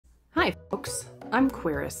Hi folks, I'm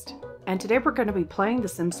Queerist, and today we're going to be playing The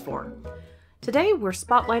Sims 4. Today we're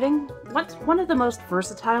spotlighting what's one of the most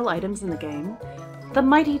versatile items in the game, the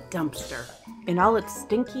mighty dumpster, in all its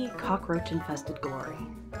stinky, cockroach-infested glory.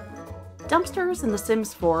 Dumpsters in The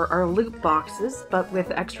Sims 4 are loot boxes, but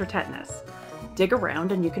with extra tetanus. Dig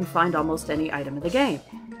around and you can find almost any item in the game.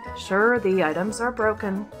 Sure, the items are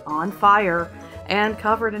broken, on fire, and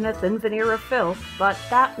covered in a thin veneer of filth, but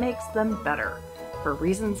that makes them better, for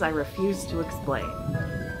reasons I refuse to explain.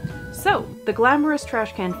 So, the glamorous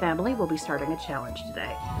Trashcan family will be starting a challenge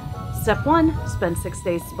today. Step 1, spend 6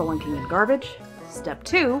 days spelunking in garbage. Step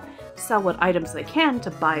 2, sell what items they can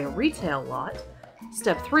to buy a retail lot.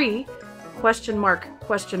 Step 3, question mark,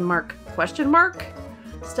 question mark, question mark.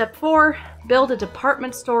 Step 4, build a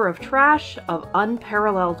department store of trash of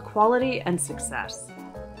unparalleled quality and success.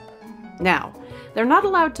 Now, they're not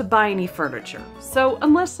allowed to buy any furniture, so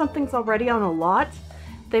unless something's already on a lot,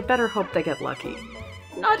 they better hope they get lucky.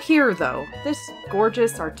 Not here, though. This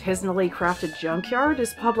gorgeous, artisanally crafted junkyard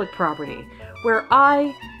is public property, where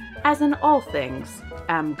I, as in all things,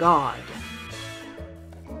 am God.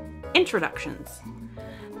 Introductions.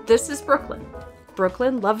 This is Brooklyn.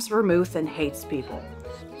 Brooklyn loves vermouth and hates people.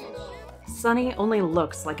 Sonny only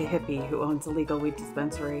looks like a hippie who owns a legal weed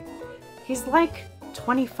dispensary. He's like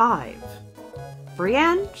 25.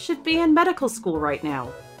 Brienne should be in medical school right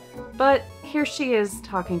now, but here she is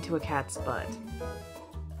talking to a cat's butt.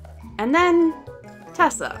 And then,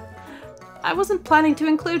 Tessa. I wasn't planning to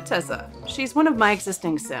include Tessa. She's one of my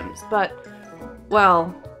existing Sims, but,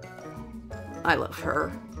 well, I love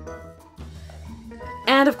her.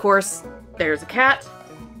 And of course, there's a cat.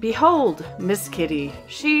 Behold, Miss Kitty.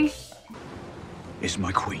 She is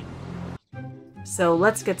my queen. So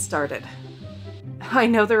let's get started. I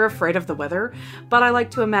know they're afraid of the weather, but I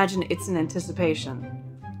like to imagine it's in anticipation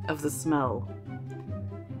of the smell.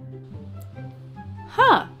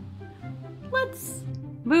 Huh. Let's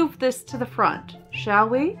move this to the front, shall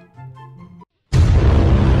we?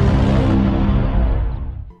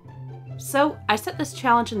 So, I set this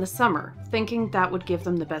challenge in the summer, thinking that would give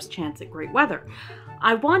them the best chance at great weather.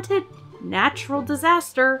 I wanted natural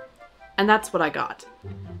disaster, and that's what I got.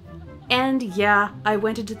 And yeah, I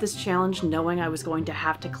went into this challenge knowing I was going to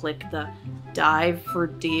have to click the Dive for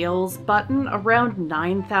Deals button around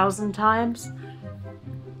 9,000 times.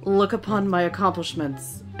 Look upon my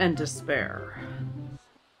accomplishments and despair.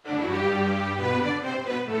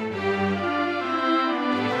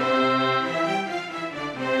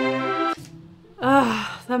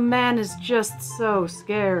 The man is just so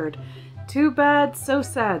scared. Too bad, so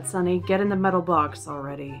sad, Sonny. Get in the metal box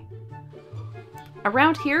already.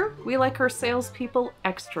 Around here, we like our salespeople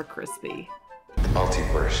extra crispy.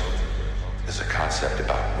 Multiverse is a concept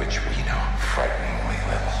about which we know frighteningly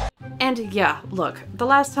little. And yeah, look, the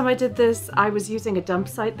last time I did this, I was using a dump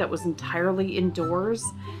site that was entirely indoors,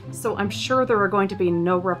 so I'm sure there are going to be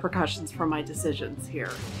no repercussions for my decisions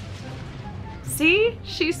here. See?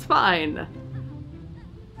 She's fine.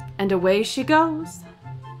 And away she goes.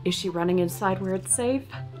 Is she running inside where it's safe?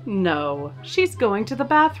 No, she's going to the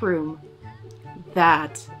bathroom.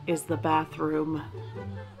 That is the bathroom.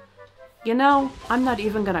 You know, I'm not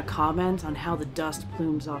even gonna comment on how the dust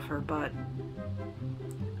plumes off her butt.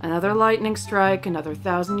 Another lightning strike, another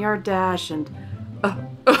 1,000-yard dash, and...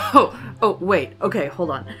 Oh, wait, okay,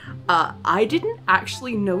 hold on. I didn't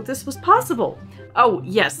actually know this was possible. Oh,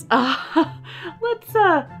 yes,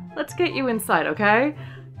 let's get you inside, okay?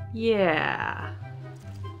 Yeah.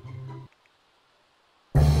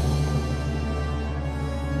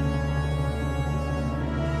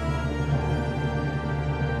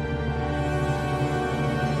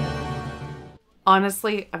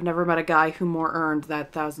 Honestly, I've never met a guy who more earned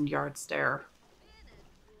that 1,000-yard stare.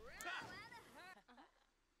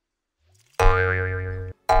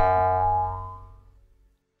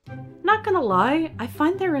 Not gonna lie, I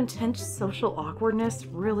find their intense social awkwardness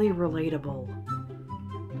really relatable.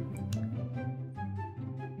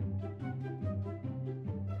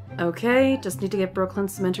 Okay, just need to get Brooklyn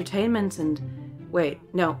some entertainment and... Wait,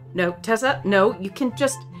 no, Tessa, no, you can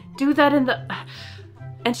just do that in the...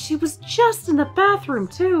 And she was just in the bathroom,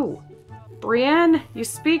 too! Brienne, you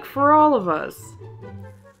speak for all of us.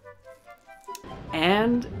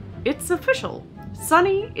 And it's official.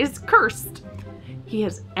 Sonny is cursed. He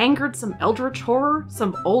has angered some eldritch horror,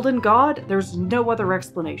 some olden god. There's no other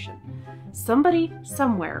explanation. Somebody,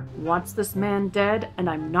 somewhere, wants this man dead, and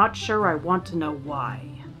I'm not sure I want to know why.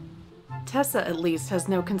 Tessa, at least, has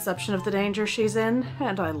no conception of the danger she's in,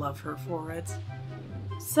 and I love her for it.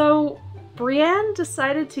 So... Brienne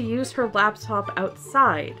decided to use her laptop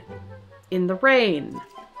outside, in the rain.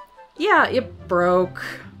 Yeah, it broke.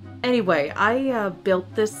 Anyway, I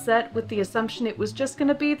built this set with the assumption it was just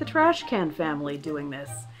gonna be the Trashcan family doing this.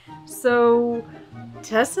 So,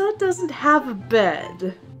 Tessa doesn't have a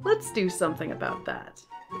bed. Let's do something about that.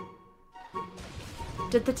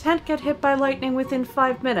 Did the tent get hit by lightning within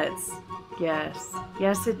 5 minutes? Yes.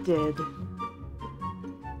 Yes, it did.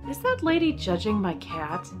 Is that lady judging my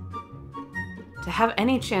cat? To have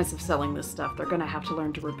any chance of selling this stuff, they're gonna have to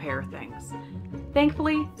learn to repair things.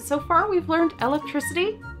 Thankfully, so far we've learned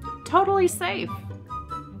electricity, totally safe.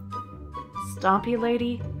 Stompy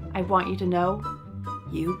lady, I want you to know,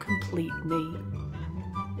 you complete me.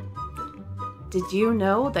 Did you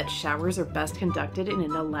know that showers are best conducted in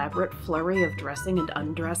an elaborate flurry of dressing and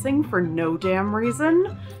undressing for no damn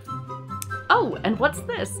reason? Oh, and what's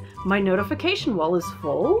this? My notification wall is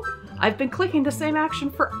full? I've been clicking the same action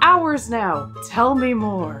for hours now. Tell me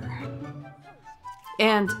more.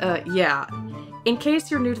 And, yeah. In case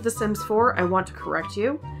you're new to The Sims 4, I want to correct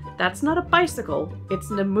you. That's not a bicycle, it's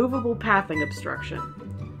an immovable pathing obstruction.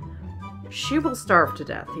 She will starve to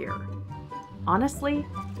death here. Honestly,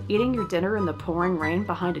 eating your dinner in the pouring rain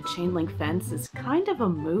behind a chain link fence is kind of a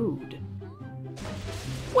mood.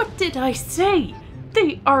 What did I say?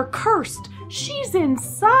 They are cursed! She's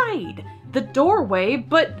inside! The doorway,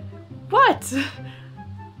 but what?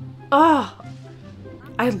 Ugh.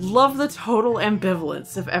 I love the total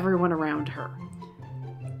ambivalence of everyone around her.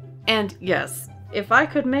 And yes, if I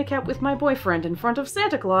could make out with my boyfriend in front of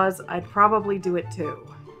Santa Claus, I'd probably do it too.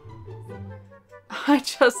 I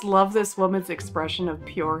just love this woman's expression of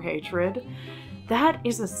pure hatred. That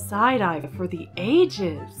is a side-eye for the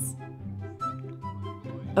ages.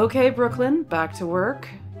 Okay, Brooklyn, back to work.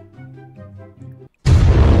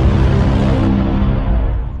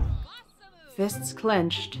 Fists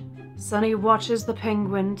clenched, Sunny watches the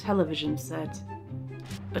Penguin television set.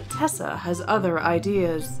 But Tessa has other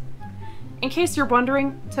ideas. In case you're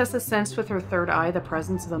wondering, Tessa sensed with her third eye the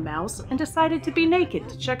presence of a mouse and decided to be naked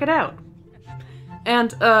to check it out.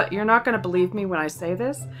 And, you're not gonna believe me when I say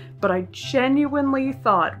this, but I genuinely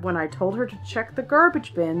thought when I told her to check the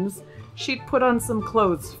garbage bins, she'd put on some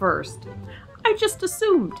clothes first. I just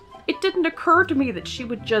assumed. It didn't occur to me that she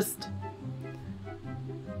would just...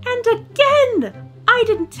 And again! I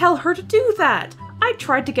didn't tell her to do that! I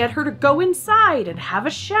tried to get her to go inside and have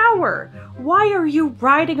a shower! Why are you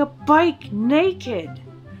riding a bike naked?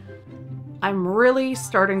 I'm really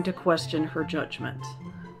starting to question her judgment.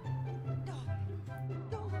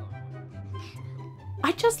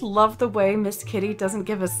 I just love the way Miss Kitty doesn't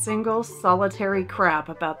give a single solitary crap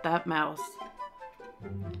about that mouse.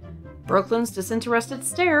 Brooklyn's disinterested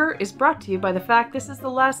stare is brought to you by the fact this is the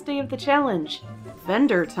last day of the challenge.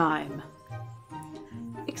 Vendor time.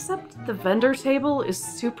 Except the vendor table is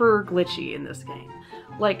super glitchy in this game.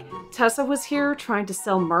 Like, Tessa was here trying to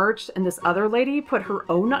sell merch and this other lady put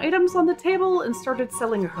her own items on the table and started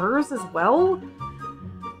selling hers as well.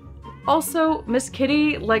 Also, Miss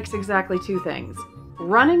Kitty likes exactly two things.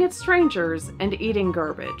 Running at strangers and eating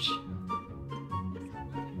garbage.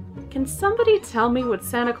 Can somebody tell me what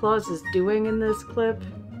Santa Claus is doing in this clip?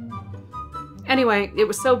 Anyway, it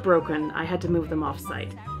was so broken, I had to move them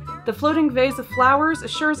off-site. The floating vase of flowers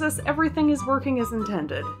assures us everything is working as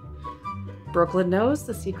intended. Brooklyn knows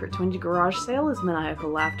the secret Twingy garage sale is maniacal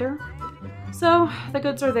laughter. So, the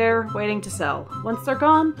goods are there, waiting to sell. Once they're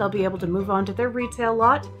gone, they'll be able to move on to their retail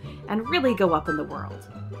lot and really go up in the world.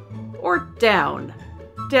 Or down.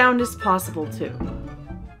 Down is possible too.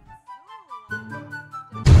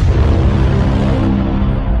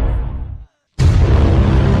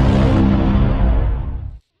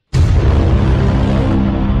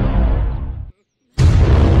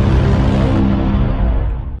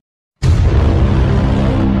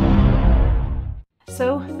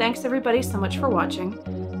 So, thanks everybody so much for watching.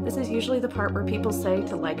 This is usually the part where people say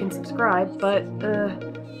to like and subscribe, but,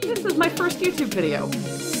 this is my first YouTube video,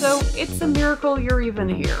 so it's a miracle you're even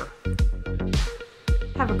here.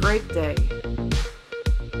 Have a great day.